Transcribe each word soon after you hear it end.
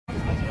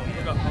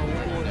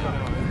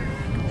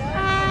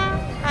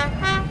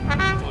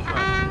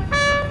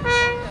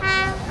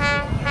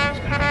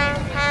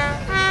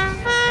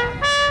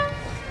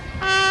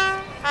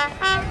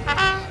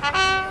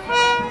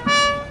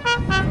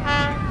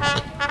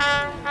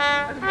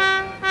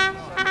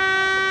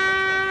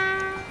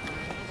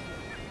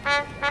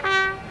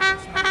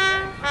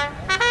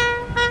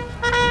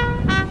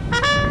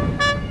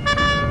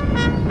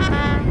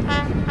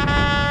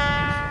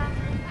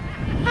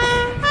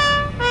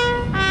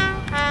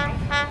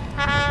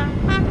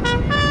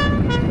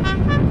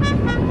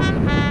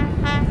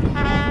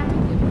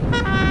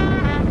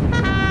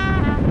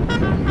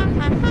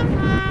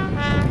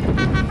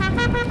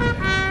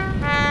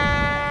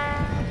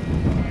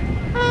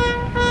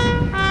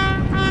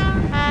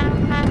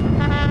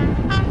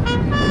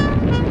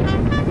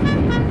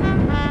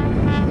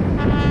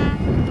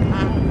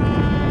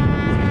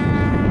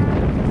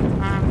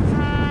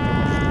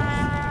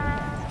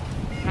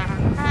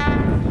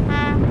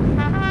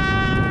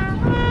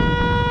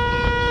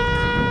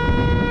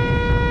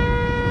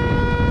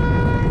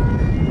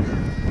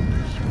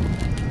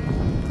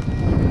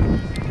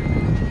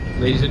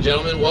Ladies and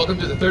gentlemen, welcome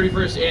to the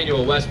 31st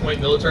Annual West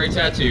Point Military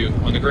Tattoo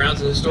on the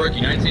grounds of the historic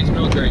United States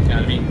Military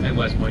Academy at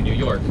West Point, New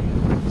York.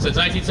 Since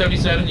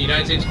 1977, the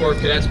United States Corps of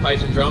Cadets,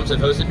 Pipes, and Drums have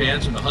hosted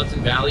bands from the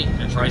Hudson Valley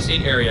and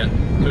Tri-State area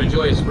to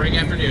enjoy a spring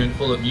afternoon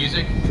full of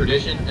music,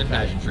 tradition, and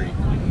pageantry.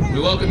 We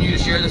welcome you to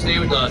share this day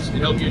with us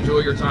and hope you enjoy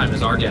your time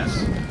as our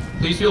guests.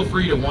 Please feel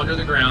free to wander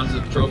the grounds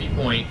of Trophy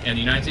Point and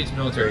the United States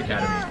Military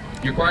Academy.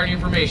 If you require any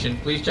information,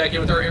 please check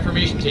in with our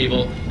information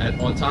table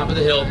on top of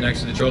the hill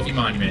next to the Trophy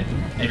Monument.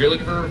 And if you're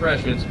looking for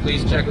refreshments,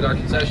 please check with our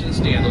concession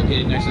stand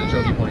located next to the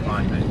Trophy Point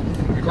Monument.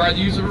 If you require the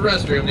use of a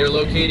restroom,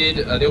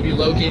 they'll be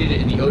located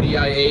in the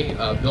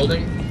ODIA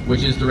building,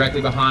 which is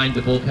directly behind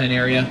the bullpen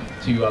area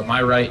to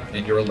my right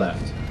and your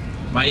left.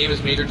 My name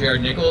is Major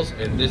Jared Nichols,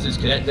 and this is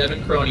Cadet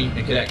Devin Croney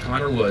and Cadet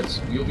Connor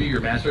Woods. We will be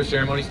your Master of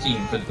Ceremonies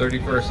team for the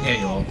 31st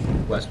Annual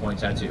West Point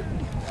Tattoo.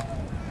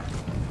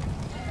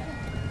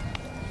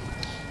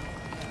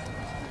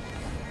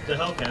 The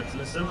Hellcats,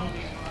 an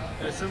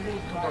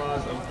assembled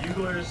comprised of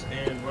buglers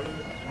and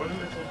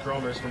ornamental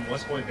drummers from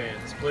West Point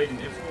bands, played an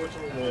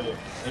influential role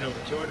in over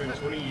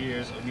 220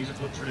 years of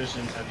musical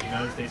tradition at the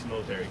United States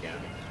Military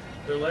Academy.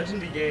 Their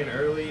legend began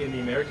early in the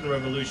American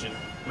Revolution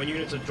when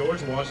units of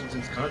George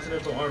Washington's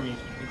Continental Army,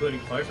 including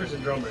fifers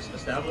and drummers,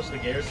 established the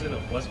garrison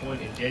of West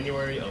Point in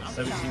January of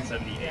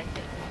 1778.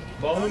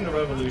 Following the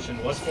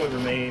Revolution, West Point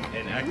remained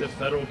an active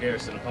federal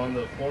garrison upon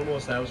the formal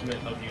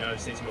establishment of the United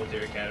States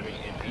Military Academy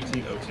in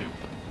 1802.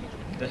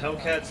 The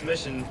Hellcats'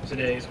 mission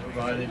today is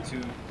provide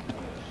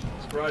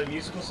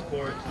musical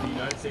support to the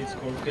United States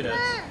Corps of Cadets.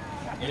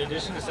 In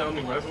addition to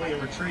sounding reveille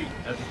and retreat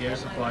at the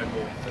garrison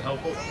flagpole, the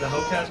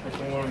Hellcats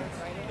perform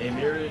a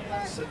myriad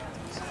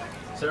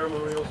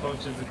ceremonial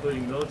functions,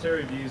 including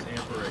military reviews and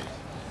parades.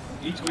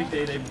 Each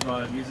weekday they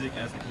provide music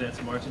as the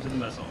cadets march into the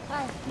mess hall.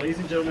 Ladies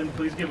and gentlemen,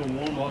 please give a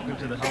warm welcome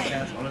to the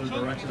Hellcats under the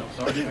direction of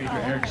Sergeant Major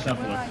Eric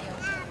Scheffler.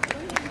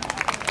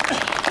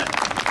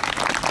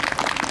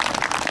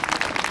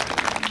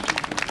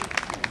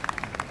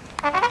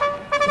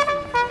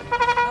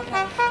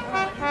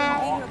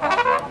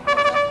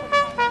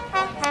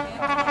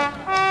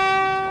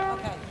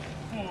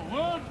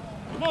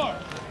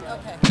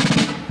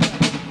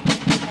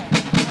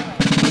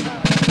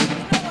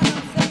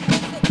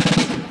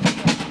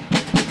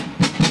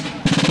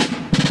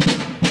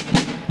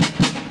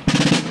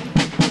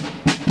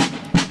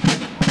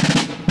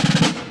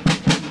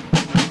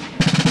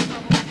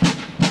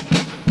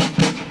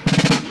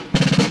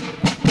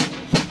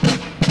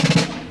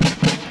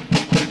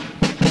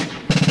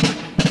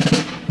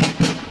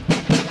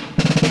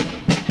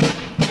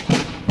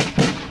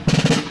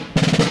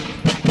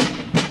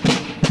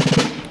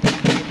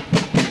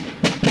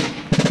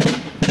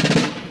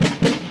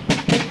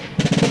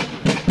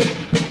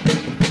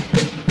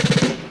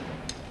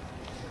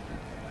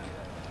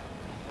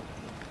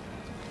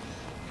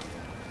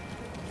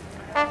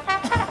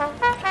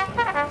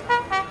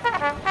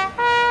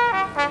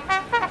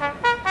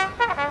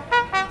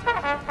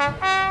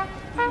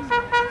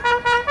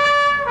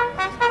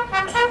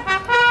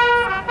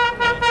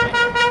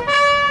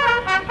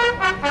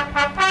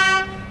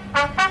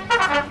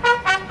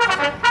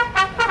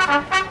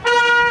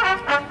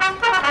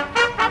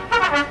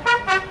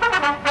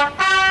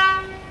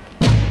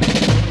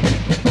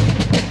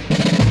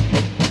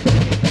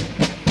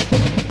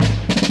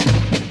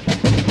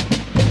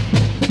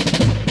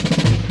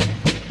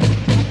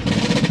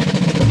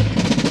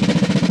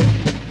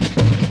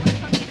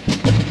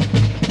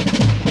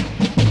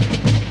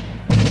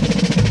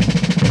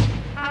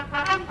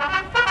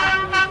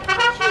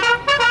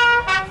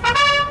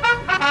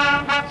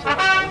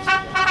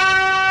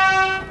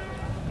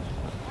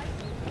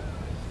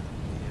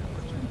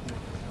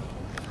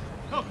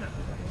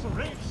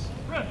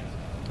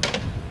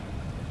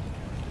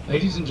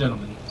 Ladies and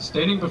gentlemen,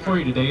 standing before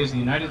you today is the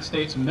United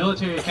States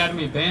Military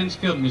Academy Band's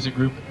field music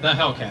group, the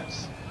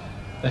Hellcats.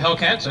 The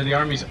Hellcats are the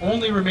Army's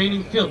only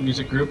remaining field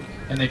music group,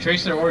 and they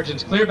trace their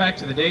origins clear back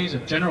to the days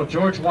of General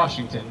George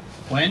Washington,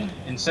 when,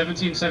 in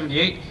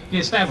 1778, he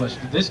established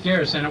this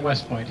garrison at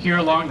West Point, here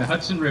along the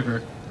Hudson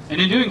River, and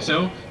in doing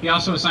so, he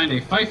also assigned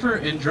a fifer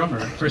and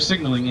drummer for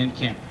signaling in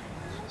camp.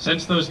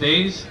 Since those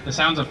days, the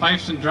sounds of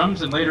fifes and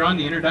drums, and later on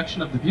the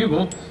introduction of the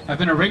bugle, have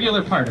been a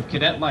regular part of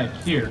cadet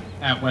life here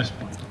at West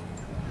Point.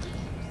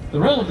 The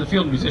role of the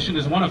field musician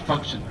is one of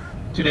function.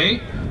 Today,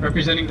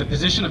 representing the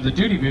position of the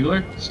duty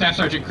bugler, Staff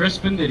Sergeant Chris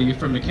Venditti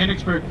from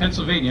Mechanicsburg,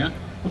 Pennsylvania,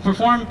 will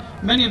perform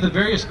many of the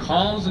various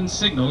calls and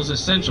signals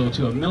essential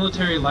to a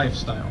military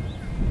lifestyle.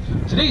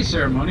 Today's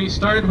ceremony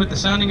started with the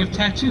sounding of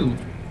tattoo,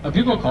 a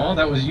bugle call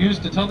that was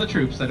used to tell the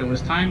troops that it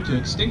was time to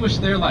extinguish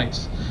their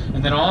lights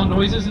and that all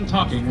noises and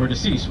talking were to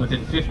cease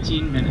within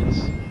 15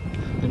 minutes.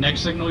 The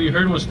next signal you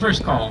heard was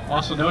first call,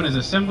 also known as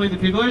Assembly the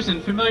Buglers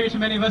and familiar to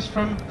many of us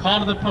from Call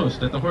to the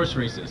Post at the horse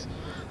races.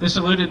 This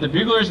saluted the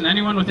buglers and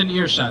anyone within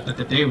earshot that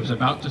the day was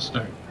about to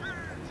start.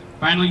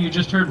 Finally, you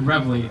just heard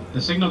reveille,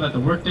 the signal that the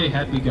workday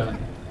had begun.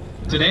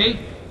 Today,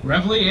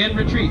 reveille and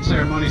retreat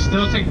ceremonies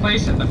still take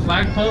place at the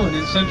flagpole and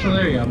in central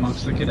area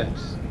amongst the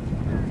cadets.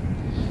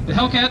 The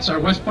Hellcats are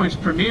West Point's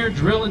premier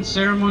drill and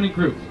ceremony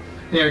group.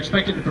 They are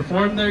expected to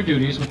perform their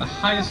duties with the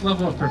highest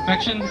level of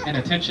perfection and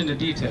attention to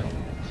detail.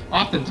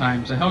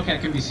 Oftentimes, a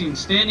Hellcat can be seen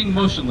standing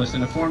motionless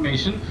in a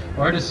formation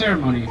or at a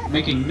ceremony,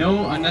 making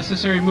no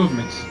unnecessary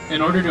movements in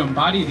order to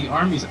embody the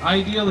Army's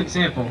ideal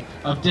example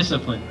of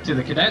discipline to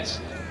the cadets,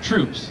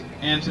 troops,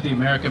 and to the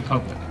American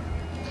public.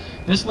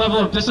 This level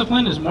of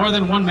discipline is more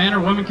than one man or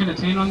woman can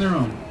attain on their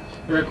own.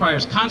 It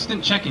requires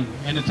constant checking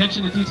and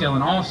attention to detail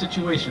in all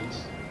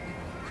situations.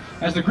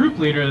 As the group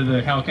leader of the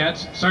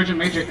Hellcats, Sergeant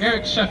Major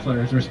Eric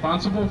Scheffler is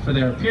responsible for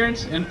their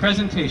appearance and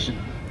presentation.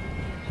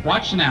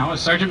 Watch now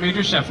as Sergeant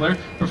Major Scheffler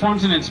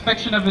performs an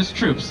inspection of his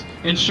troops,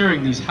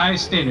 ensuring these high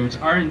standards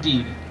are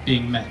indeed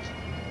being met.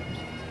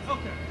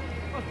 Okay,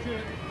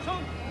 so,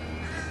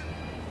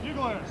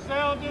 bugler,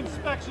 sound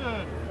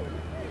inspection.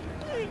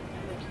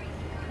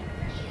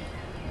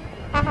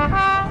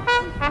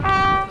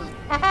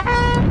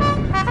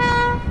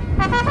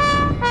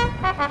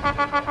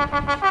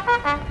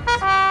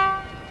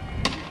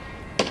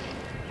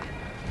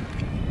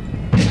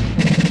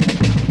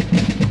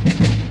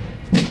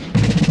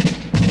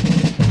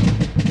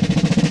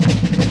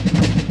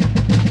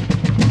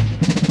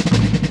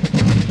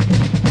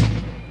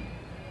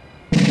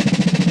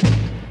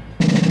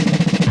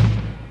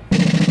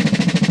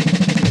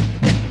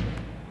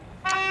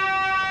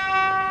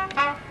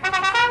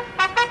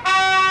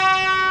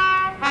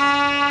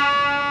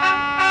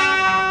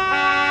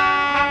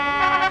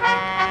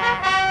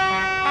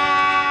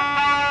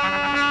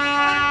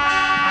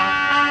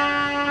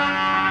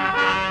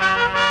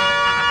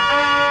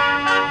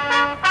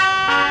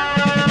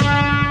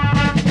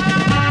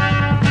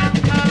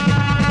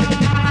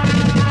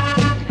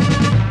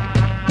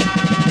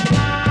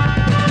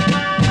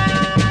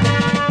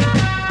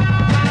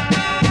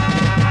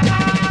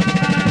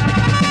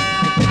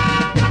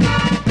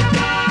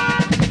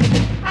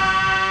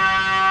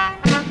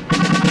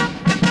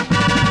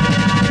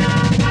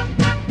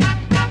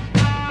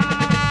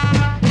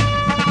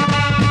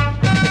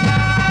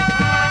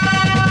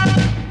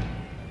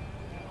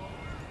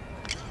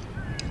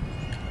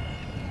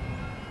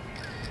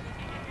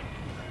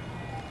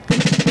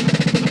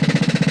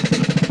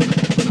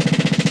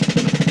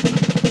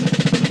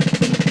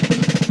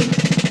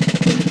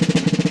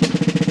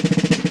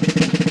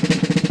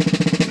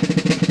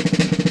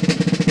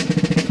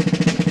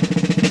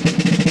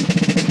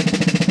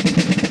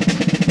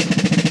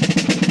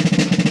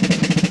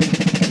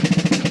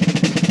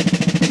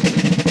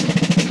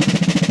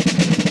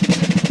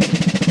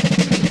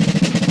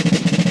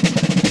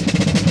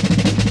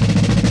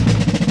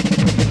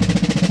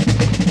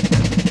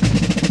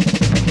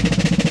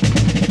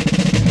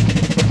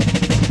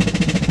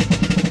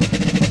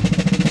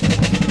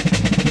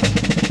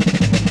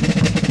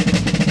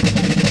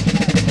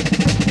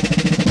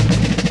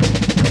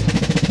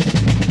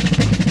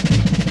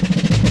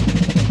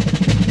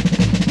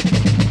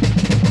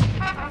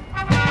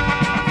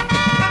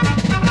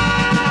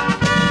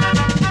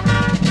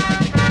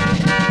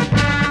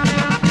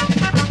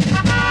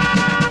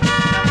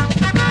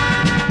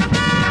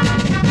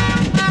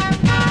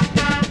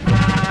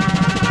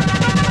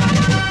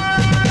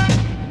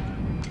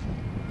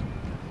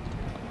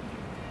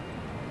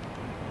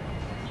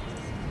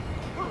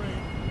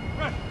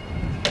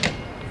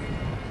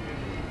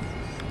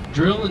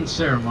 Drill and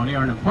ceremony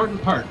are an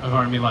important part of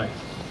Army life.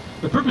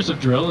 The purpose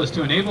of drill is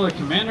to enable a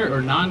commander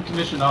or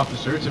non-commissioned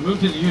officer to move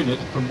his unit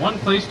from one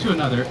place to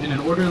another in an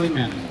orderly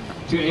manner,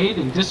 to aid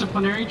in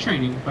disciplinary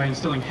training by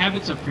instilling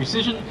habits of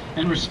precision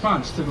and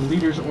response to the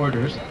leader's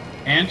orders,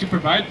 and to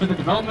provide for the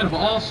development of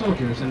all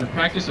soldiers in the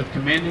practice of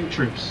commanding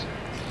troops.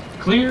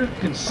 Clear,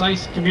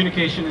 concise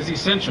communication is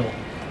essential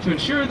to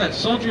ensure that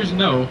soldiers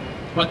know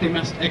what they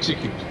must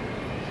execute.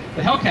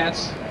 The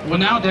Hellcats will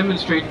now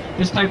demonstrate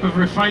this type of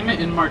refinement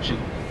in marching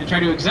and try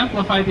to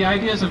exemplify the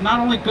ideas of not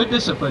only good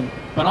discipline,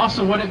 but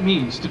also what it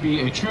means to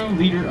be a true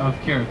leader of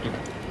character.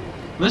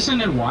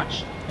 Listen and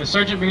watch as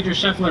Sergeant Major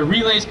Scheffler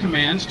relays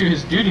commands to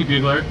his duty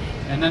bugler,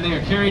 and then they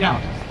are carried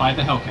out by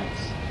the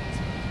Hellcats.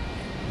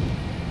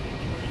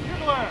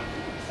 Bugler,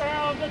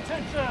 sound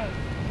attention.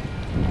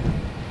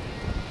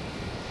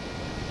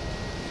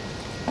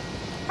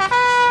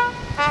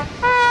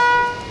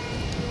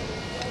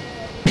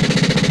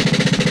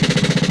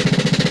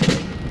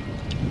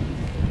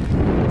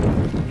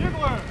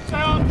 Bugler,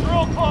 sound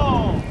drill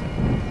call.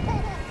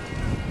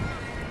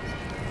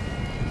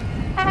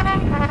 All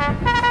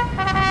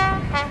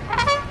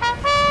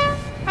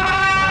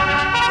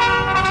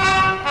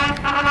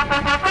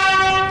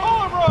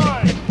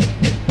right.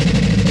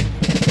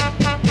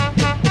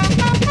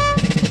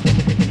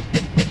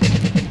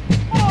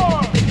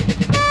 Four.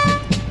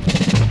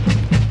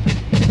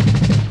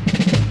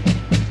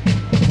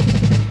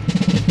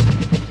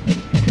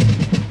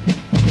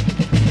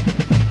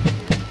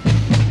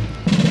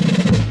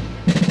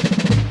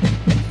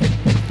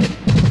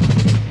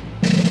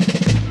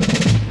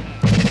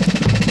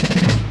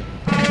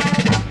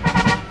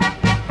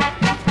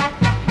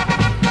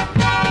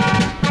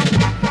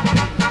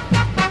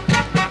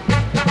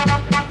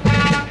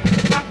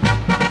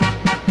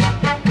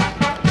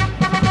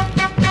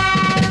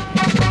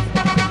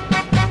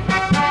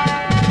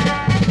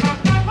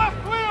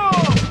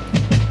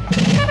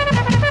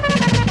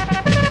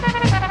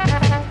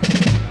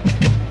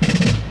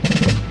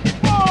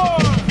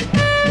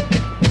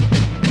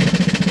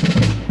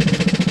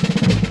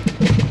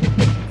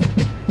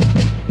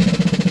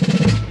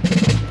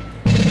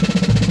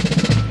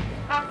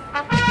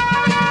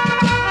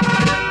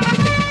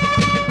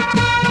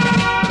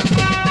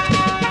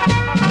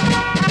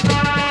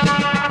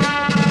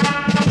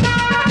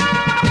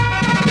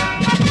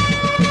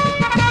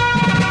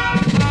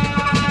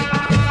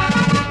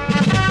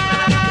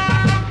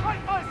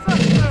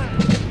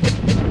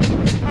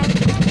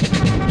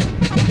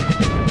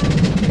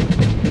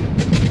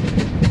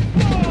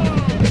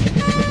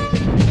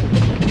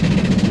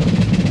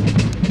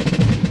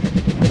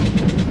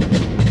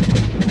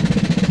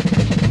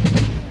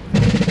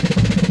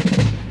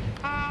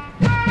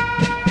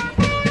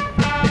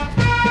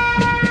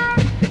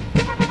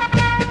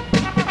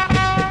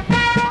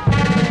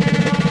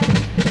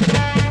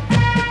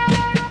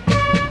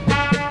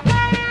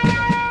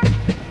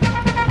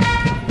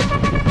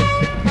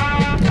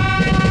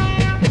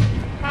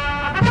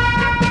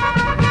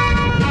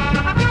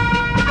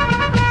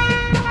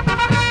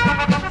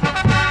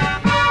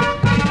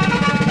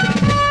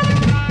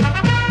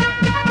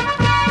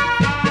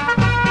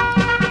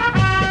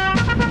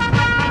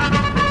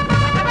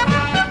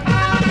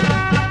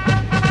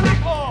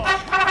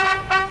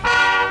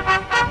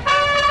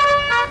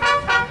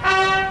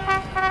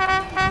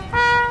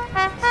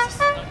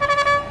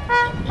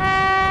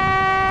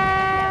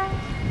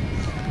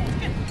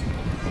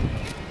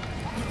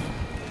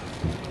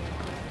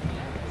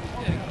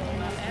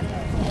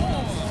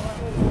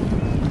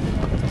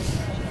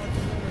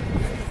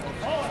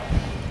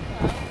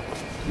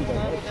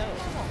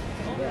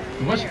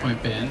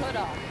 Point Band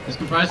is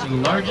comprised of the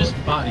largest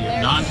body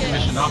of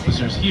non-commissioned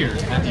officers here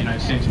at the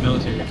United States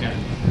Military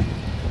Academy.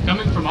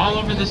 Coming from all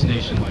over this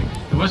nation,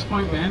 the West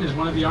Point Band is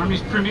one of the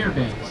Army's premier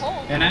bands,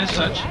 and as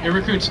such, it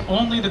recruits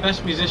only the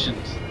best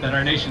musicians that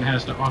our nation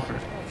has to offer.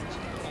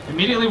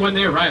 Immediately when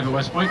they arrive at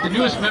West Point, the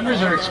newest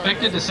members are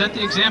expected to set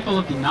the example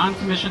of the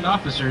non-commissioned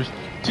officers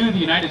to the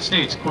United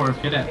States Corps of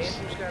Cadets.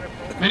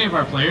 Many of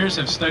our players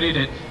have studied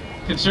at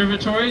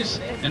conservatories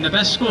and the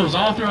best schools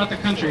all throughout the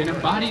country and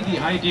embody the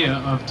idea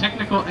of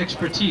technical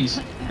expertise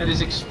that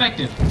is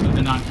expected of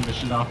the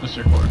non-commissioned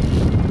officer corps.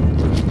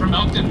 From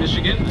Elkton,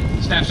 Michigan,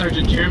 Staff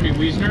Sergeant Jeremy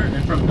Wiesner,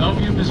 and from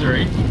Bellevue,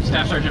 Missouri,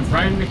 Staff Sergeant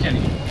Brian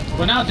McKinney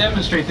will now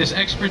demonstrate this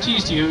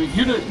expertise to you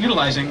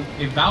utilizing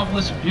a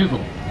valveless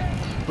bugle.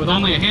 With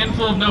only a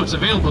handful of notes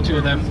available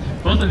to them,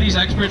 both of these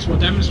experts will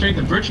demonstrate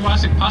the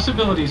virtuosic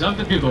possibilities of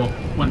the bugle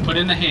when put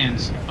in the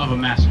hands of a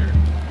master.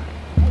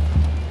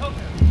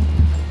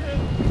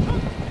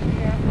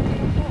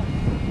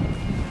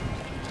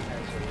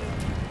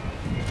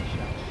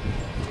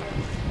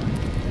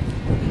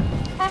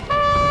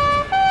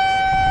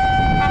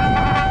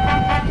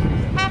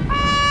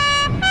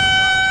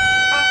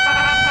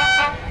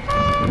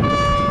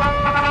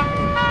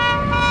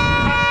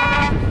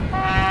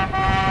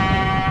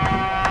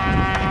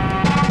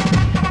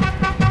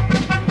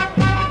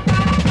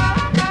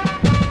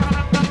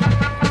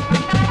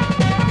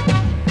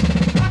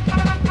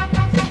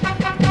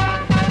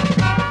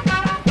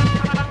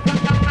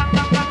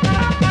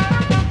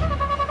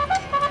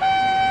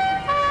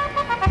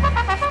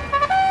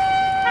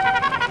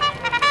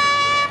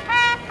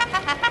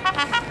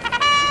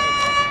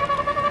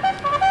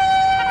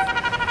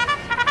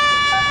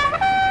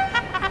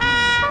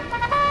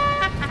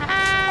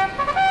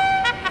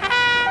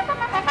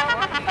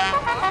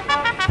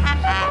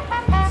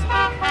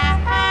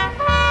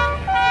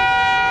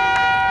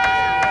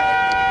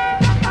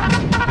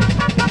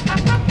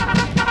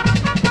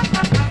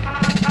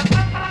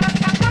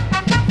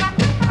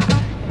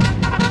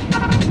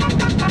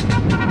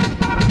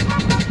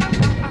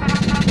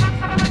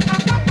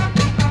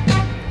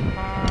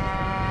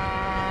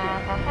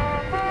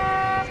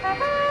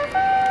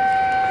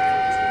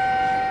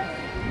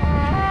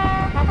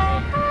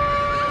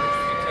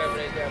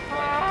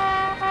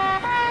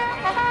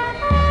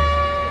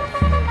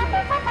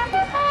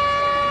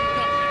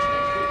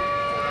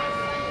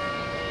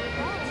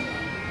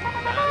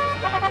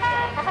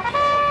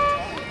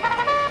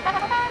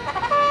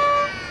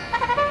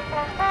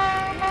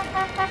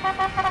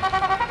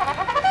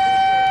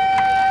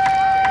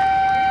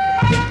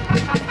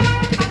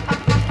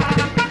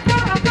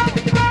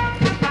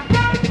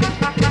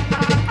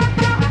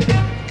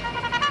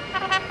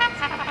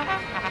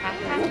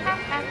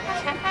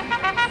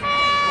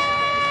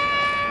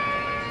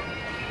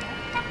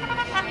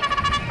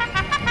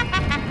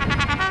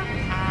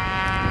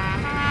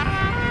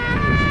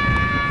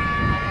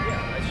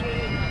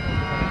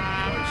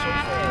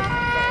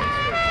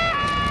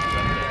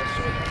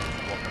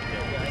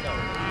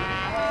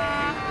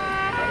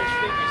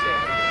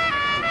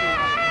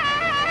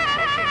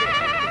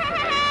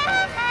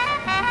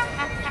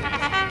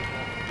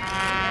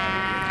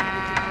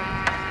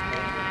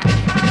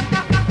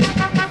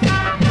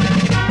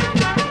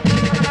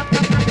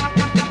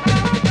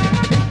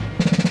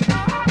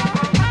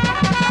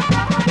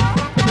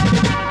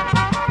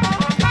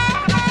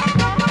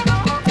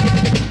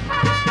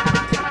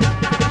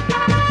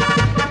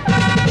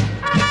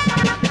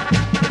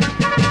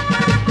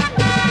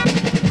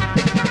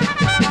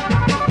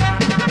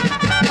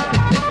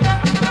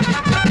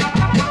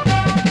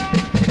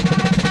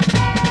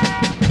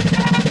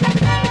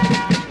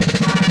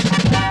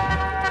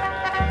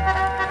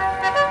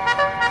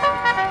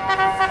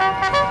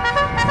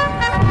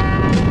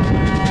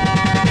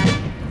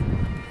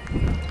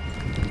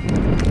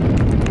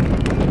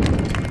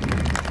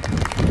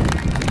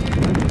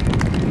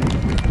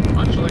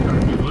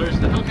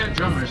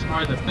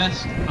 Are the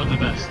best of the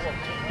best.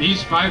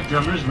 These 5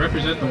 drummers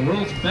represent the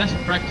world's best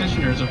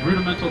practitioners of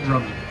rudimental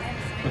drumming.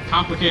 With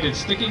complicated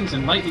stickings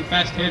and lightning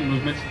fast hand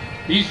movements,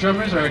 these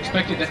drummers are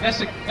expected to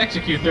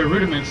execute their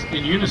rudiments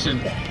in unison,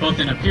 both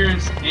in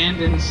appearance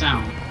and in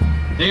sound.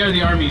 They are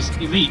the Army's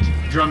elite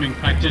drumming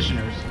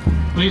practitioners.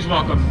 Please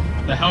welcome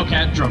the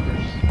Hellcat drummers.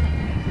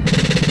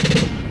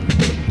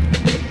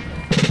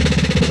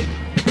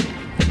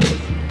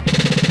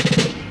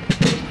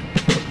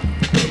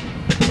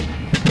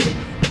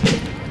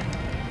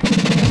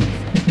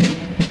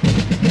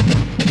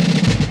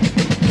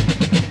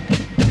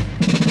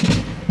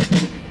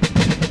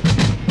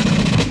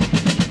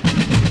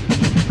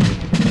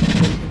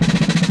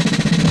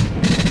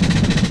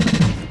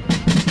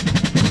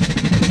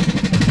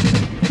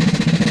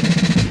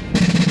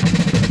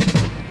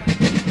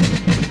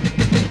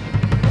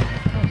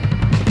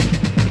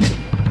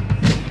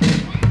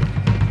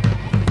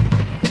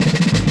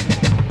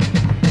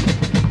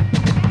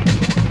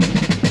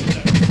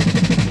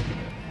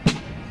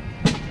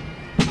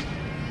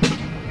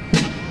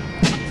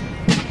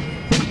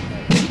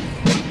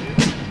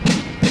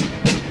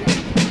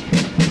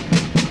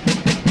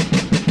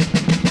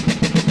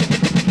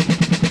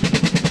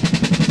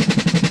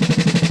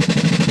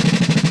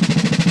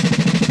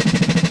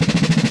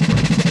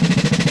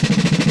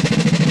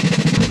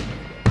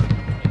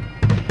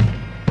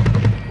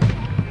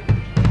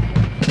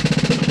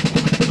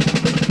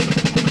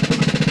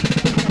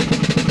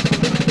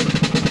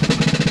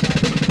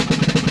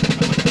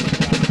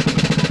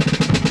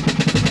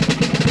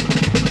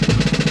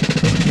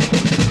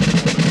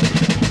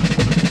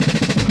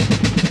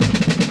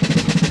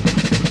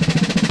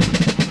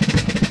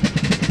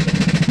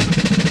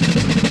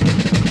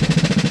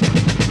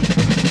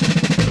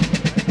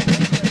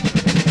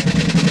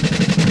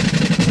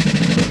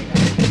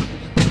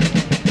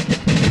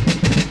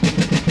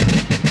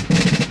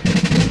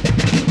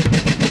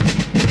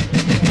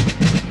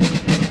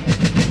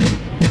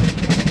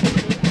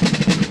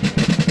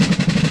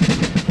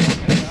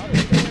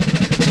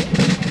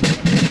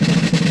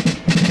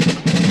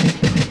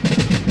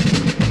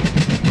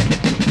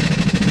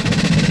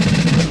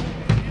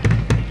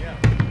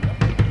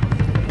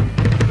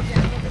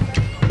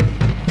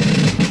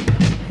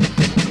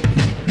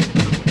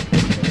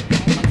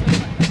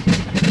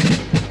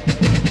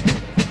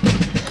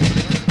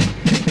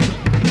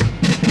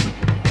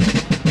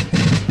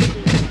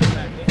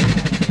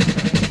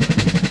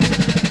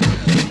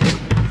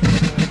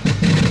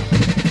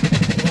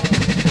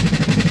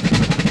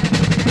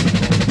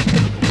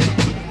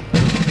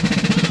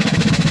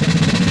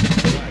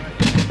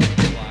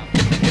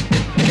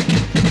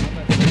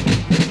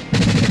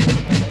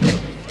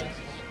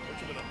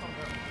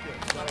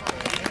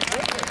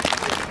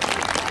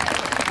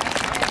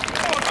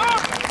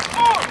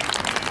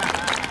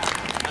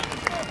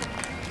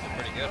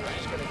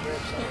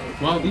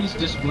 While these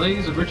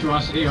displays of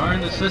virtuosity are a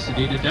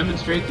necessity to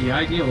demonstrate the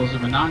ideals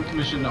of a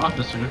non-commissioned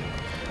officer,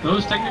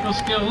 those technical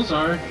skills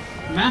are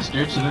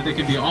mastered so that they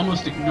can be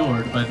almost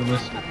ignored by the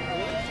listener.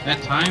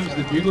 At times,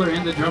 the bugler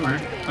and the drummer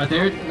are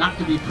there not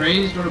to be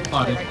praised or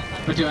applauded,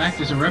 but to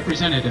act as a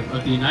representative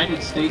of the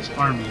United States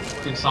Army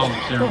in solemn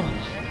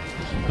ceremonies.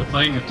 The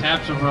playing of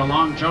taps over a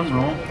long drum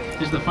roll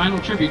is the final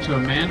tribute to a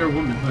man or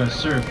woman who has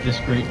served this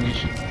great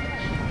nation.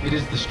 It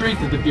is the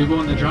strength of the bugle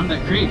and the drum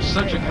that creates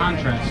such a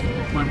contrast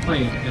when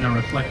played in a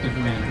reflective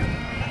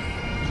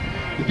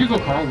manner. The bugle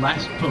call,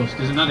 last post,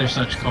 is another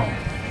such call.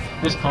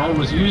 This call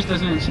was used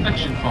as an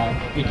inspection call.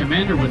 A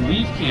commander would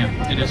leave camp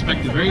and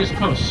inspect the various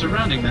posts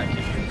surrounding that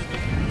camp.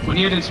 When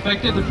he had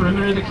inspected the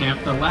perimeter of the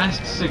camp, the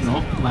last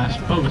signal,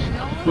 last post,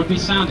 would be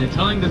sounded,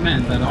 telling the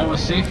men that all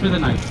was safe for the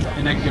night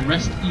and they could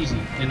rest easy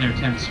in their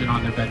tents and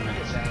on their bed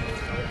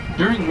mats.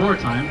 During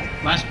wartime,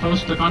 last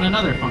post took on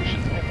another function.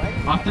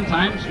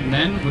 Oftentimes,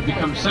 men would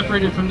become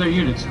separated from their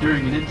units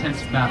during an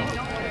intense battle.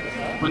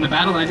 When the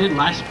battle ended,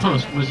 last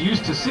post was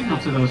used to signal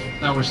to those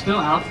that were still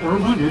out or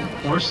wounded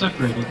or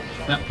separated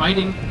that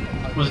fighting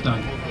was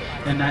done,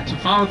 and that to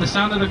follow the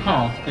sound of the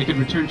call, they could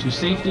return to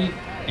safety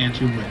and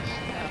to rest.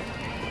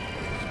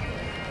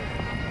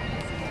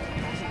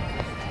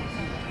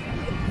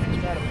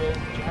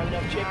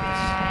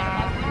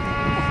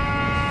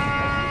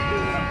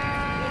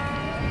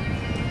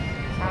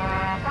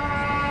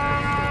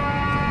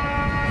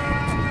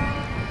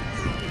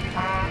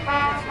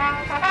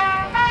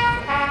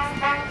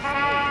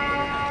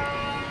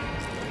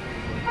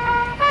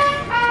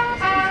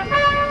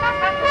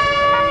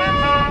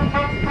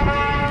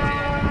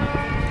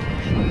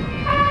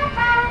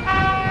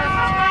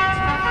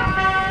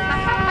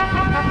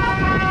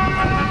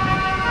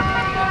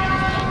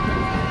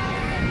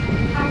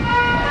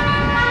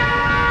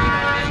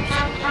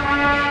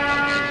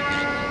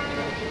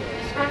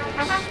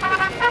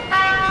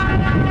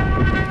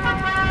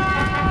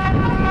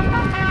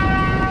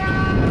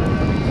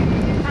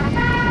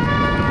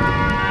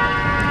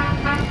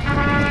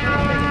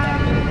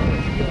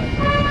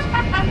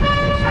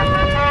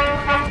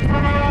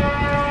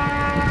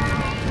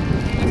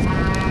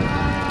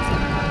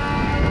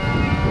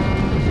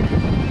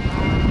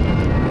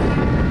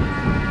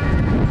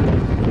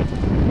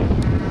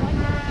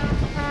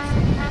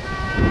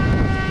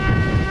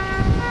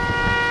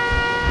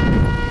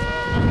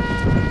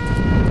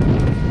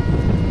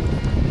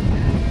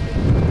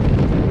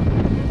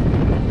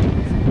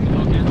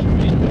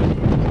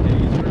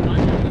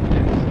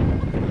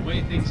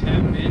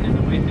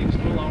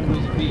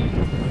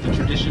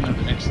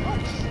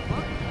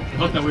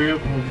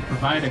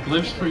 Provide a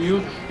glimpse for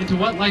you into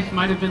what life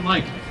might have been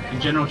like in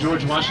General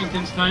George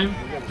Washington's time,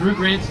 through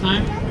Grant's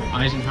time,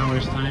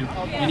 Eisenhower's time,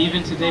 and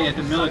even today at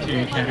the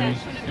military academy,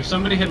 if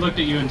somebody had looked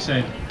at you and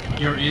said,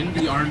 "You're in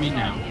the Army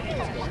now."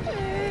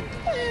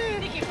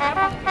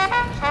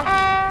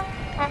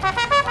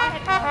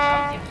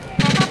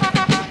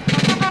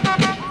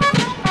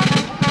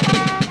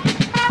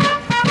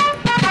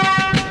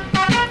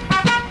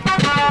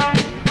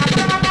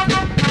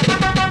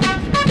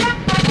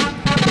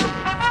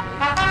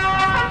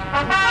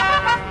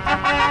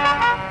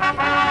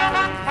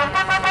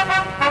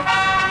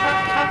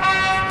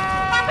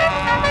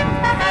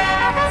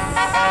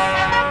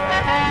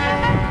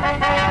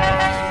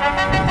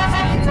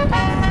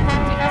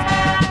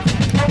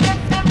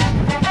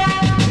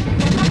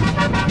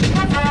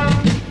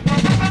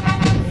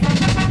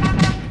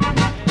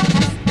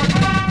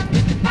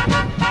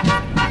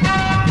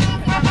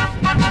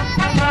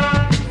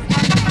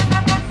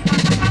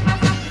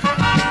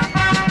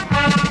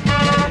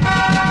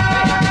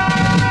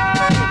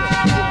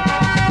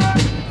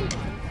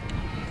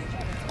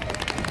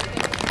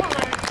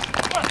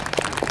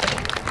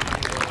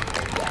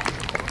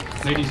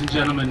 Ladies and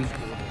gentlemen,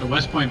 the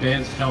West Point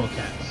Band's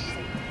Hellcats.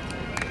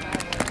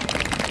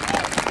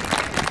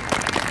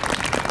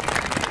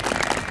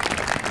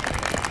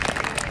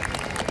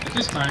 At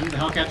this time, the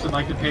Hellcats would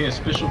like to pay a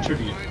special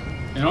tribute.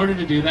 In order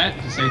to do that,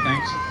 to say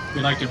thanks,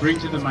 we'd like to bring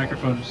to the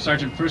microphone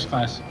Sergeant First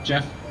Class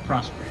Jeff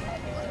Prosper.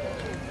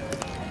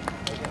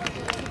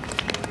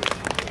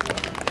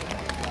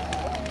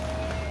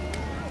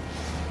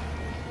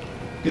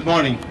 Good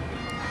morning.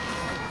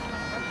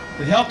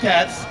 The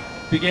Hellcats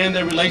began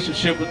their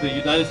relationship with the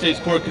United States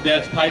Corps of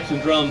Cadets Pipes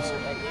and Drums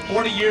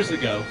 40 years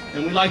ago,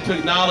 and we'd like to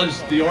acknowledge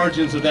the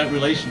origins of that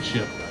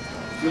relationship.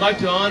 We'd like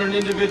to honor an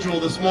individual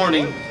this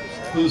morning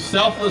whose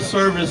selfless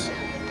service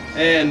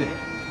and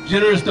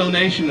generous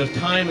donation of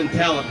time and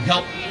talent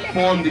helped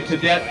form the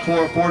Cadet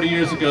Corps 40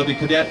 years ago, the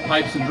Cadet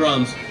Pipes and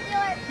Drums.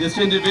 This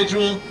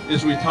individual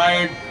is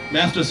retired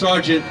Master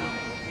Sergeant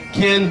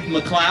Ken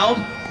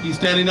McLeod. He's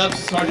standing up.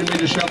 Sergeant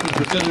Major Shelton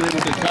presented him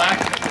with a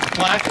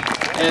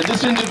plaque. And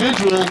this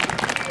individual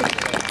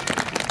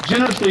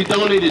generously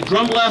donated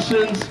drum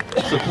lessons,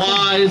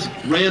 supplies,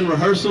 ran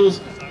rehearsals,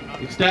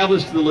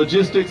 established the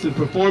logistics and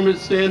performance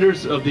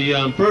standards of the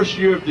first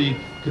year of the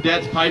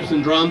Cadets Pipes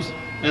and Drums.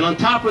 And on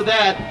top of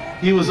that,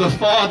 he was a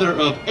father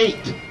of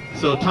 8.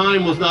 So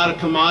time was not a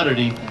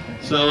commodity.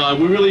 So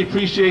we really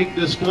appreciate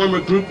this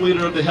former group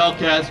leader of the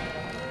Hellcats,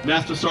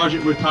 Master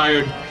Sergeant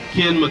retired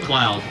Ken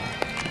McLeod.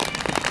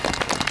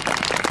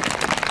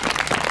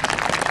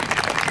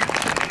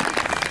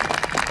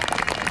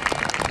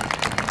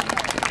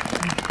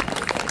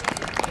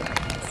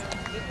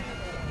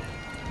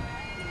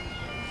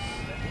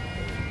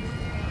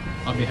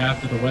 On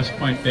behalf of the West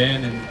Point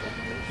Band and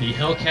the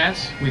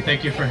Hellcats, we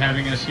thank you for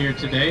having us here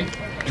today.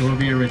 There will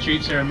be a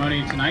retreat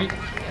ceremony tonight,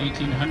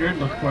 1800.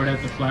 Look for it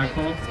at the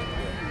flagpole.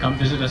 Come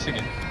visit us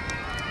again.